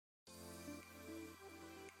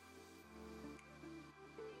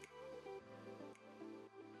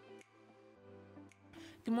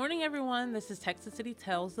Good morning, everyone. This is Texas City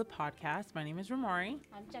Tales, the podcast. My name is Ramari.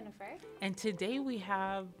 I'm Jennifer. And today we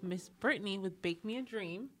have Miss Brittany with Bake Me a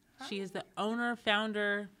Dream. Huh? She is the owner,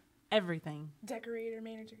 founder, everything. Decorator,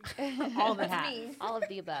 manager. All the hats. All of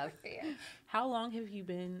the above. Yeah. How long have you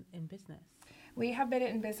been in business? We have been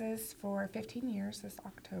in business for 15 years this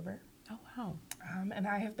October. Oh, wow. And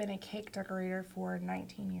I have been a cake decorator for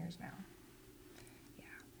 19 years now. Yeah.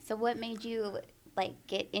 So what made you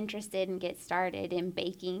get interested and get started in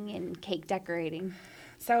baking and cake decorating?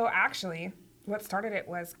 So actually, what started it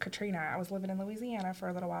was Katrina. I was living in Louisiana for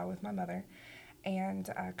a little while with my mother, and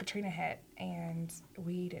Katrina hit, and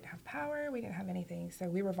we didn't have power, we didn't have anything, so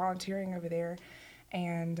we were volunteering over there,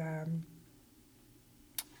 and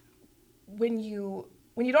when you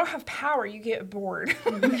don't have power, you get bored.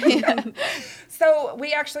 So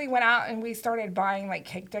we actually went out and we started buying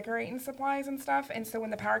cake decorating supplies and stuff. And so when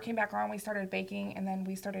the power came back on, we started baking and then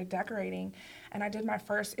we started decorating. And I did my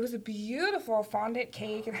first, it was a beautiful fondant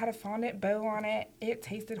cake. It had a fondant bow on it. It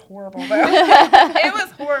tasted horrible though. It was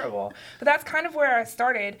horrible. But that's kind of where I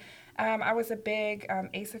started. I was a big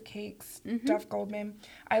Ace of Cakes, Duff Goldman.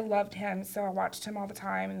 I loved him, so I watched him all the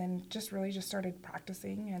time and then just started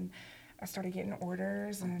practicing, and I started getting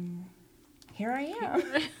orders, and here I am.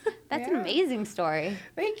 That's an amazing story.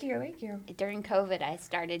 Thank you. During COVID, I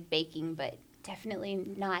started baking, but definitely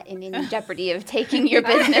not in any jeopardy of taking your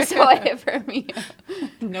business away from you.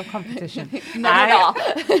 No competition. Not at all.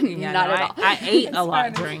 Yeah, Not at all. I ate a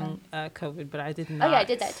lot during COVID, but I did not. Oh, yeah, I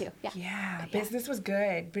did that too. Yeah, business was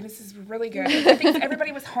good. Business was really good. I think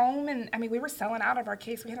everybody was home, and we were selling out of our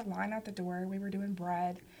cakes. We had a line out the door. We were doing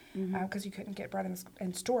bread. Because you couldn't get bread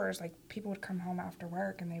in stores. People would come home after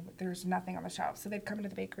work and there's nothing on the shelf. So they'd come into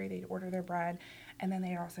the bakery, they'd order their bread, and then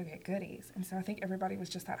they'd also get goodies. And so I think everybody was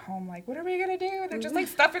just at home what are we going to do? They're just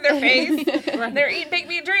stuffing their face. Right. They're eating Bake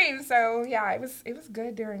Me a Dream. So yeah, it was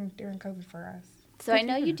good during COVID for us. So I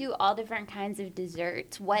know you do all different kinds of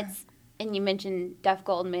desserts. And you mentioned Duff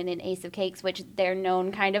Goldman and Ace of Cakes, which they're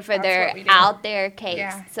known kind of for their out there cakes.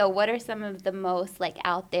 Yeah. So what are some of the most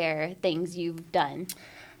out there things you've done?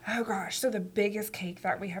 Oh gosh, so the biggest cake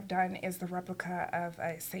that we have done is the replica of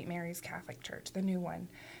St. Mary's Catholic Church, the new one.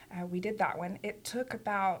 We did that one. It took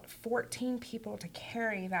about 14 people to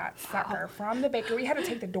carry that sucker from the bakery. We had to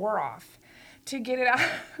take the door off to get it out,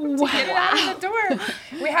 of the door.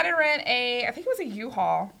 We had to rent I think it was a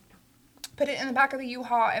U-Haul, put it in the back of the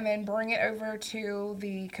U-Haul, and then bring it over to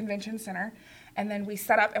the convention center. And then we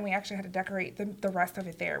set up, and we actually had to decorate the rest of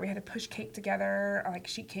it there. We had to push cake together,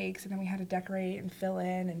 sheet cakes, and then we had to decorate and fill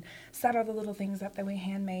in and set all the little things up that we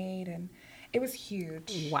handmade. And it was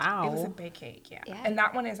huge. Wow. It was a big cake, yeah. And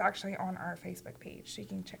that one is actually on our Facebook page, so you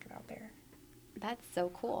can check it out there. That's so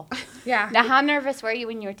cool. Yeah. Now, how nervous were you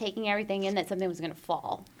when you were taking everything in that something was going to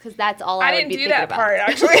fall? Because that's all I would be thinking about. I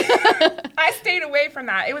didn't do that part, actually. I stayed away from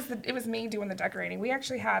that. It was me doing the decorating. We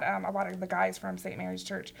actually had a lot of the guys from St. Mary's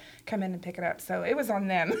Church come in and pick it up, so it was on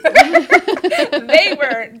them. They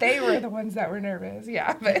were the ones that were nervous,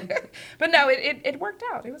 yeah. But no, it worked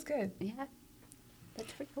out. It was good. Yeah.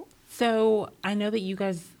 That's pretty cool. So I know that you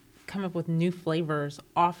guys come up with new flavors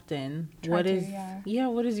often. What is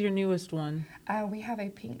your newest one? We have a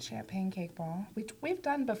pink champagne cake ball, which we've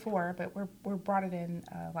done before, but we brought it in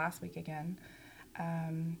last week again.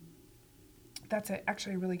 That's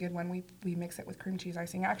actually a really good one. We mix it with cream cheese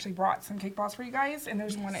icing. I actually brought some cake balls for you guys, and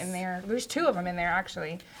there's one in there. There's two of them in there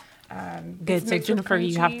actually. Good. So Jennifer,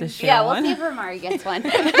 you have to share one. Yeah, we'll see if Ramari gets one.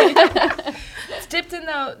 It's dipped in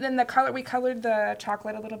the color. We colored the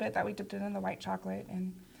chocolate a little bit. That we dipped it in the white chocolate,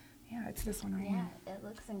 and yeah, it's this one right here. Yeah, it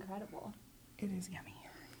looks incredible. It is yummy.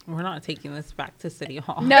 We're not taking this back to City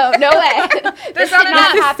Hall. No way. There's not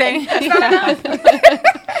enough. There's not enough.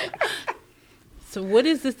 So what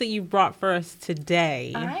is this that you brought for us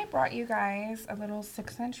today? I brought you guys a little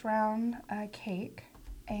 6-inch round cake,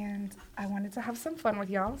 and I wanted to have some fun with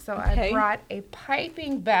y'all, so I brought a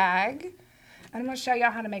piping bag, and I'm going to show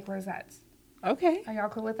y'all how to make rosettes. Okay. Are y'all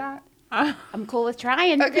cool with that? I'm cool with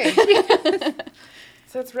trying. Okay.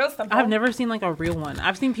 So it's real simple. I've never seen a real one.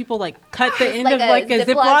 I've seen people cut the end of a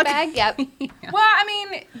Ziploc bag. Yep. Yeah. Well,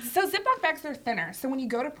 so Ziploc bags are thinner. So when you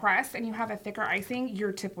go to press and you have a thicker icing,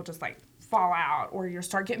 your tip will just fall out, or you'll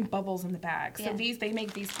start getting bubbles in the bag. So they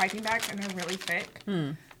make these piping bags, and they're really thick.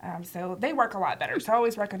 So they work a lot better. So I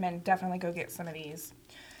always recommend definitely go get some of these.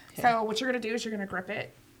 Okay. So what you're gonna do is you're gonna grip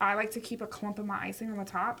it. I like to keep a clump of my icing on the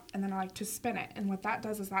top, and then I like to spin it. And what that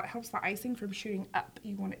does is that helps the icing from shooting up.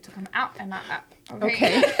 You want it to come out and not up.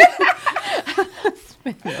 Okay.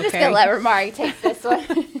 I'm just going to let Ramari take this one.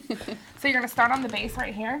 So you're going to start on the base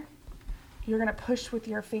right here. You're going to push with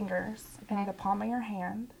your fingers in the palm of your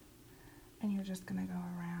hand. And you're just going to go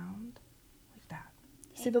around like that.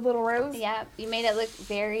 See the little rows? Yeah, you made it look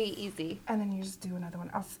very easy. And then you just do another one.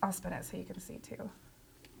 I'll spin it so you can see too.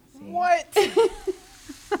 See? What?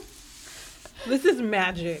 This is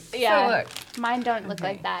magic. Yeah. So look. Mine don't look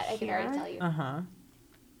like that. I can already tell you. Uh-huh.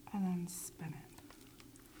 And then spin it.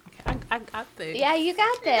 Okay, I got this. Yeah, you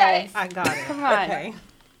got this. I got it. Come on. Okay.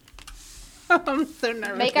 I'm so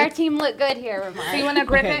nervous. Make our team look good here, Ramari. So you want to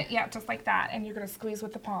grip it? Yeah, just like that. And you're going to squeeze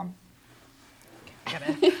with the palm. I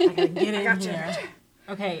gotta get in Gotcha. here.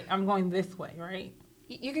 Okay, I'm going this way, right?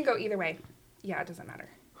 You can go either way. Yeah, it doesn't matter.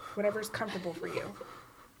 Whatever's comfortable for you.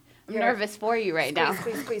 I'm nervous for you right now.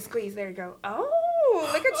 Squeeze. There you go. Oh,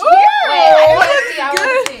 look at you. Wait, I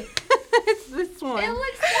want to see. It's this one. It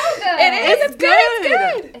looks so good. It is. It's good.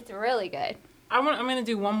 It's good. It's really good. I'm gonna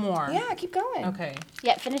do one more. Yeah, keep going. Okay.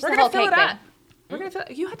 Yeah, finish We're the gonna whole fill cake it thing. up. We're gonna fill.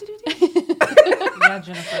 You had to do that. Yeah,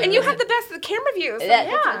 Jennifer. And you have the best camera view. So That's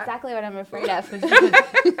yeah. exactly what I'm afraid of.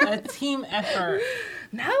 a team effort.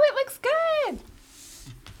 No, it looks good.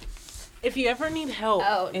 If you ever need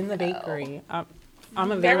help in the bakery, I'm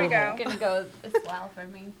available. There we go. I'm gonna go as well for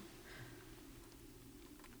me.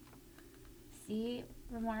 See,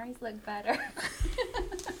 Ramari's look better.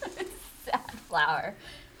 Sad flower.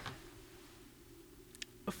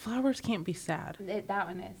 Flowers can't be sad. That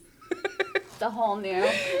one is. It's a whole new.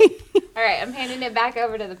 All right, I'm handing it back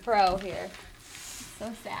over to the pro here. So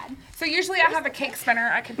sad. So usually I have a cake spinner.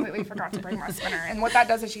 I completely forgot to bring my spinner. And what that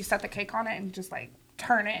does is you set the cake on it and you just like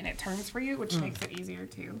turn it and it turns for you, which makes it easier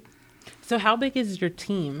too. So how big is your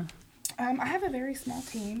team? I have a very small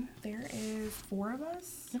team. There is 4 of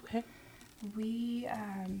us. Okay. We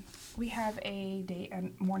have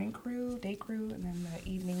a morning crew, day crew, and then the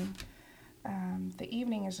evening. The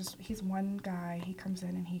evening is just, he's one guy. He comes in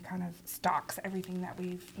and he kind of stocks everything that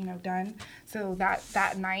we've, done. So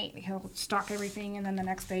that night he'll stock everything, and then the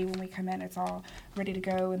next day when we come in, it's all ready to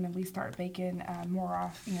go, and then we start baking more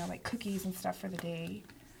off, like cookies and stuff for the day.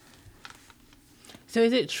 So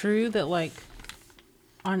is it true that like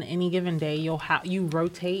on any given day you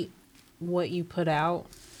rotate what you put out?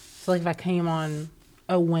 So like if I came on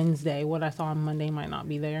a Wednesday, what I saw on Monday might not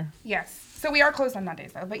be there? Yes. So we are closed on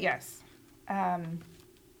Mondays though, but yes.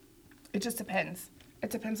 It just depends. It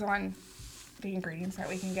depends on the ingredients that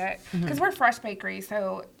we can get. Because we're a fresh bakery,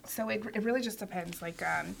 so it really just depends. Like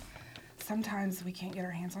sometimes we can't get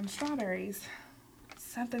our hands on strawberries.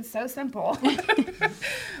 Something so simple.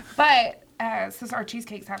 But since our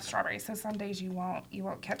cheesecakes have strawberries, so some days you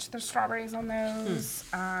won't catch the strawberries on those.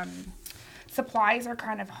 Supplies are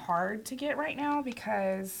kind of hard to get right now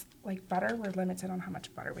because like butter, we're limited on how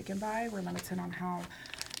much butter we can buy. We're limited on how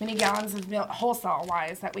many gallons of milk wholesale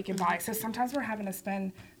wise that we can buy. So sometimes we're having to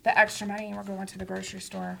spend the extra money and we're going to the grocery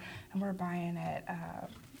store and we're buying it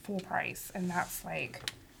full price, and that's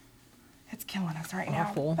like, it's killing us right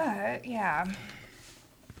Awful. now. But yeah.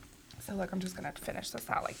 So look, I'm just gonna finish this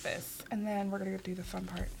out like this, and then we're gonna do the fun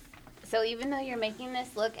part. So even though you're making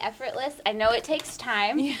this look effortless, I know it takes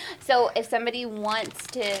time. Yeah. So if somebody wants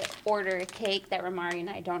to order a cake that Ramari and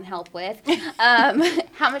I don't help with,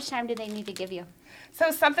 how much time do they need to give you?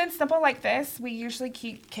 So something simple like this, we usually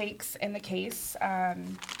keep cakes in the case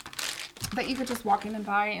that you could just walk in and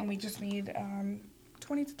buy, and we just need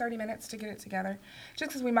 20 to 30 minutes to get it together.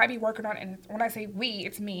 Just because we might be working on, and when I say we,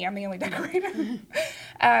 it's me, I'm the only decorator.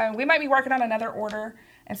 We might be working on another order,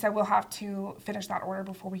 and so we'll have to finish that order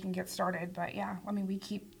before we can get started. But yeah, I mean, we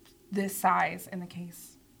keep this size in the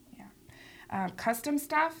case. Yeah. Custom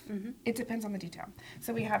stuff, it depends on the detail.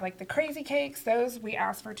 So we have like the crazy cakes, those we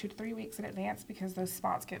ask for 2 to 3 weeks in advance because those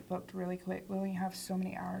spots get booked really quick. We only have so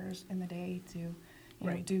many hours in the day to, you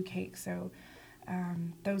know, do cakes. So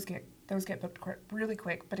those get booked really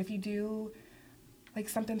quick. But if you do like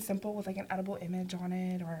something simple with like an edible image on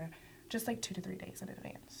it, or just like 2 to 3 days in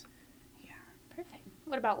advance. Yeah. Perfect.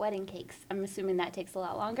 What about wedding cakes? I'm assuming that takes a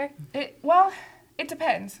lot longer. It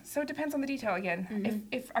depends. So it depends on the detail again.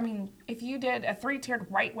 If you did a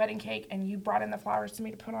 3-tiered white wedding cake and you brought in the flowers to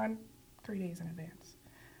me to put on 3 days in advance,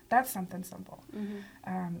 that's something simple.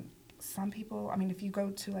 Some people, if you go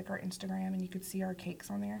to like our Instagram and you could see our cakes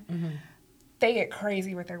on there, they get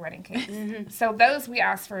crazy with their wedding cakes. So those we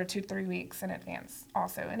ask for 2 to 3 weeks in advance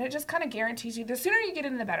also. And it just kind of guarantees you, the sooner you get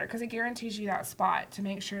in, the better, because it guarantees you that spot to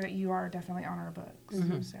make sure that you are definitely on our books.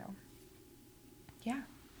 So, yeah.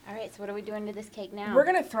 All right, so what are we doing to this cake now? We're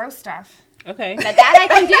going to throw stuff. Okay. Now that I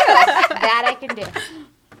can do. That I can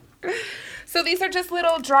do. So these are just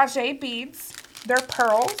little dragé beads. They're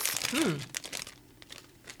pearls.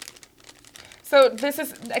 So this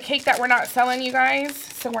is a cake that we're not selling, you guys.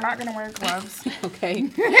 So we're not going to wear gloves. Okay.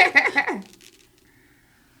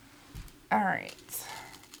 All right.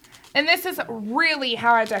 And this is really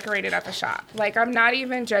how I decorated at the shop. Like, I'm not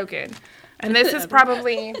even joking. And this is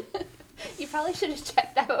probably... You probably should have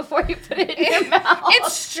checked that before you put it in your mouth.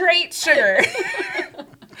 It's straight sugar.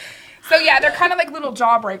 So, yeah, they're kind of like little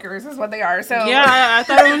jawbreakers is what they are. So yeah, I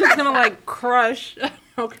thought it was just going to, like, crush.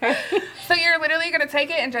 Okay. So you're literally going to take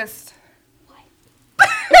it and just...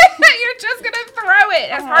 You're just going to throw it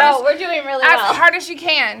as hard we're doing really well. As hard as you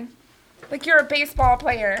can. Like you're a baseball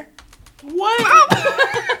player. What?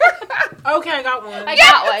 Okay, I got one. I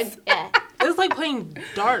got one. Yeah. It's like playing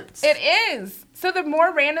darts. It is. So the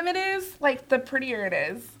more random it is, like the prettier it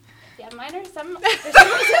is. Yeah, mine are some going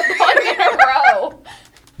in a row.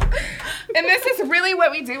 And this is really what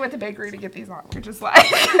we do with the bakery to get these on. We're just like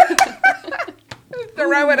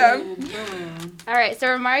throwing them. All right, so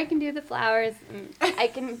Romari can do the flowers, and I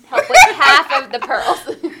can help with half of the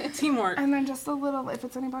pearls. Teamwork. And then just a little, if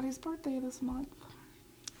it's anybody's birthday this month.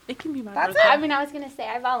 It can be my That's birthday. I mean, I was going to say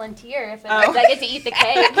I volunteer if I get to eat the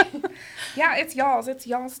cake. Yeah, it's y'all's. It's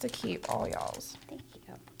y'all's to keep. All y'all's. Thank you.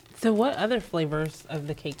 So what other flavors of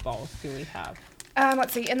the cake balls do we have?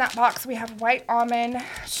 Let's see. In that box, we have white almond,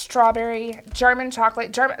 strawberry, German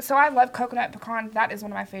chocolate. So I love coconut pecan. That is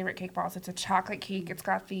one of my favorite cake balls. It's a chocolate cake. It's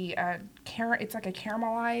got the it's like a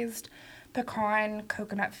caramelized pecan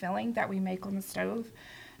coconut filling that we make on the stove.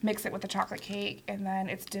 Mix it with the chocolate cake, and then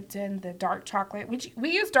it's dipped in the dark chocolate.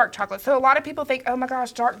 We use dark chocolate. So a lot of people think, oh my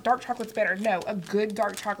gosh, dark chocolate's better. No, a good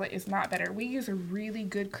dark chocolate is not better. We use a really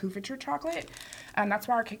good couverture chocolate. That's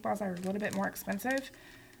why our cake balls are a little bit more expensive.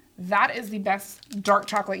 That is the best dark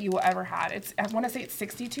chocolate you will ever have. I want to say it's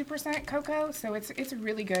 62% cocoa, so it's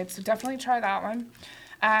really good. So definitely try that one.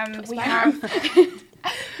 We have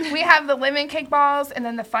the lemon cake balls, and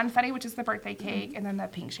then the funfetti, which is the birthday cake, and then the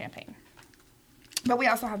pink champagne. But we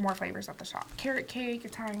also have more flavors at the shop. Carrot cake,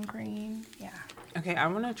 Italian cream, yeah. Okay, I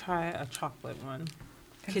want to try a chocolate one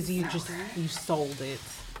because you sold it.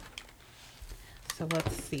 So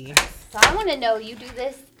let's see. So I want to know, you do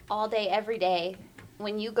this all day, every day.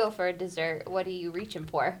 When you go for a dessert, what are you reaching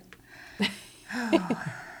for?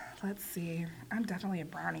 Let's see. I'm definitely a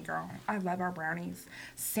brownie girl. I love our brownies.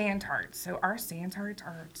 Sand tarts. So our sand tarts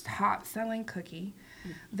are a top selling cookie.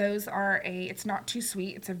 Those are it's not too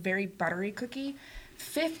sweet. It's a very buttery cookie.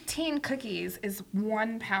 15 cookies is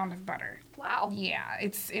 1 pound of butter. Wow. Yeah,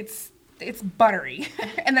 it's buttery.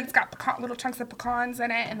 And then it's got little chunks of pecans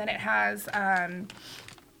in it. And then it has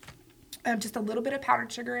just a little bit of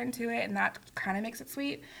powdered sugar into it. And that kind of makes it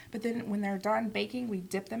sweet. But then when they're done baking, we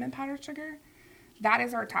dip them in powdered sugar. That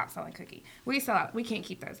is our top selling cookie. We sell out. We can't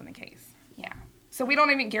keep those in a case. Yeah. So we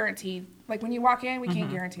don't even guarantee, like when you walk in, we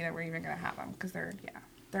can't guarantee that we're even going to have them because they're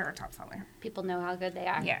our top seller. People know how good they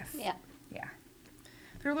are. Yes. Yeah. Yeah.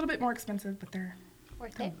 They're a little bit more expensive, but they're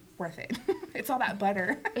Worth it. Worth it. It's all that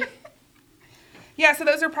butter. Yeah, so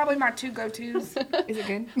those are probably my 2 go-tos. Is it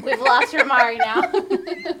good? We've lost Romari now.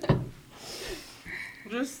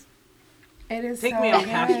 Just it is take so me off good.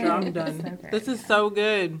 pasture. I'm done. So This is so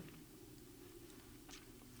good.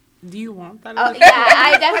 Do you want that? Oh, yeah,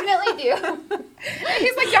 I definitely do.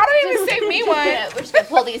 He's like, y'all don't even save me one. We're just going to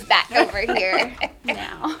pull these back over here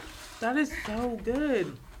now. That is so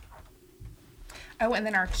good. Oh, and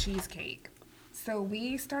then our cheesecake. So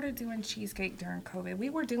we started doing cheesecake during COVID. We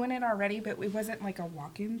were doing it already, but it wasn't like a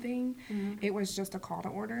walk-in thing. Mm-hmm. It was just a call to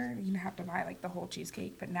order. You have to buy like the whole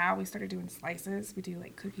cheesecake. But now we started doing slices. We do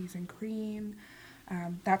like cookies and cream.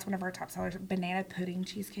 That's one of our top sellers. Banana pudding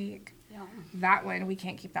cheesecake. Yum. That one, we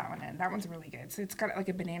can't keep that one in. That one's really good. So it's got like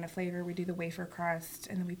a banana flavor. We do the wafer crust,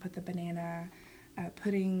 and then we put the banana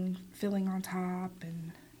pudding filling on top,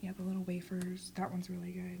 and the little wafers. That one's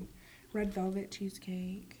really good. Red velvet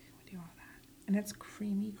cheesecake. We do all that. And it's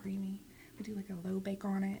creamy. We do like a low bake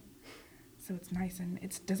on it. So it's nice and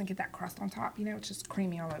it doesn't get that crust on top. It's just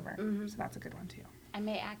creamy all over. Mm-hmm. So that's a good one too. I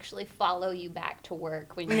may actually follow you back to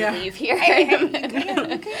work when you leave here.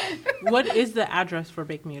 Okay. What is the address for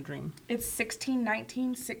Bake Me a Dream? It's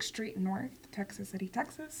 1619 6th Street North, Texas City,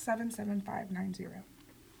 Texas, 77590.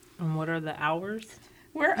 And what are the hours?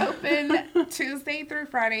 We're open Tuesday through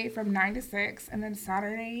Friday from 9 to 6, and then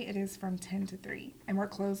Saturday it is from 10 to 3. And we're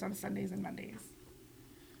closed on Sundays and Mondays.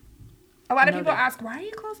 A lot of people ask, why are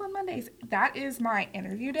you closed on Mondays? That is my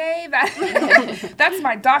interview day. That's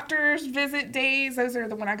my doctor's visit days. Those are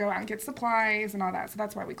when I go out and get supplies and all that. So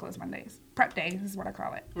that's why we close Mondays. Prep day is what I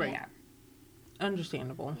call it. Right. Yeah.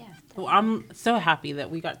 Understandable. Yeah, well, I'm so happy that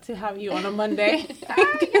we got to have you on a Monday.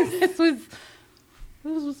 This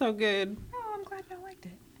was so good. Oh, I'm glad y'all liked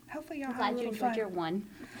it. Hopefully y'all I'm had a glad you little enjoyed fun. your one.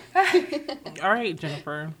 All right,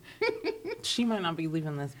 Jennifer. She might not be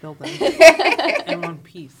leaving this building in one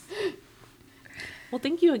piece. Well,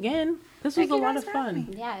 thank you again. This was a lot of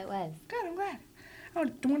fun. Yeah, it was. Good, I'm glad. I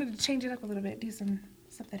wanted to change it up a little bit, do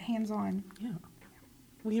something hands-on. Yeah.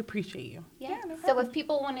 We appreciate you. Yeah. So if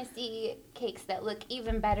people want to see cakes that look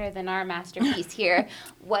even better than our masterpiece here,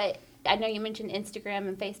 I know you mentioned Instagram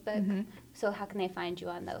and Facebook. So how can they find you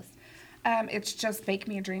on those? It's just Bake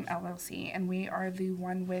Me a Dream LLC, and we are the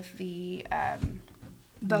one with the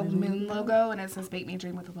moon logo, and it says Bake Me a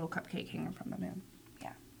Dream with a little cupcake hanging from the moon.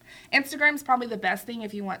 Yeah. Instagram's probably the best thing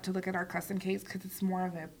if you want to look at our custom cakes, because it's more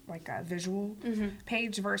of a visual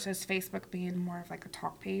page versus Facebook being more of like a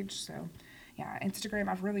talk page. So, yeah, Instagram,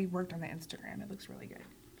 I've really worked on the Instagram. It looks really good.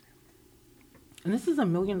 And this is $1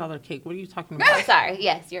 million cake. What are you talking about? Oh, sorry.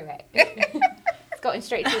 Yes, you're right. It's going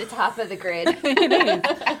straight to the top of the grid.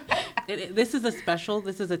 It is. This is a special.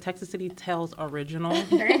 This is a Texas City Tales original.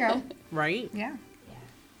 There you go. Right? Yeah.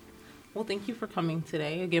 Well, thank you for coming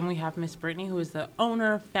today. Again, we have Miss Brittany, who is the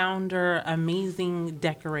owner, founder, amazing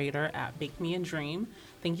decorator at Bake Me a Dream.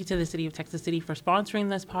 Thank you to the City of Texas City for sponsoring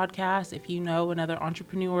this podcast. If you know another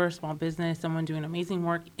entrepreneur, small business, someone doing amazing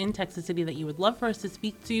work in Texas City that you would love for us to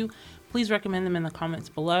speak to, please recommend them in the comments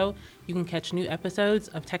below. You can catch new episodes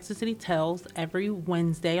of Texas City Tales every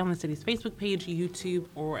Wednesday on the city's Facebook page, YouTube,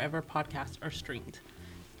 or wherever podcasts are streamed.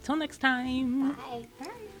 Till next time. Bye. Bye.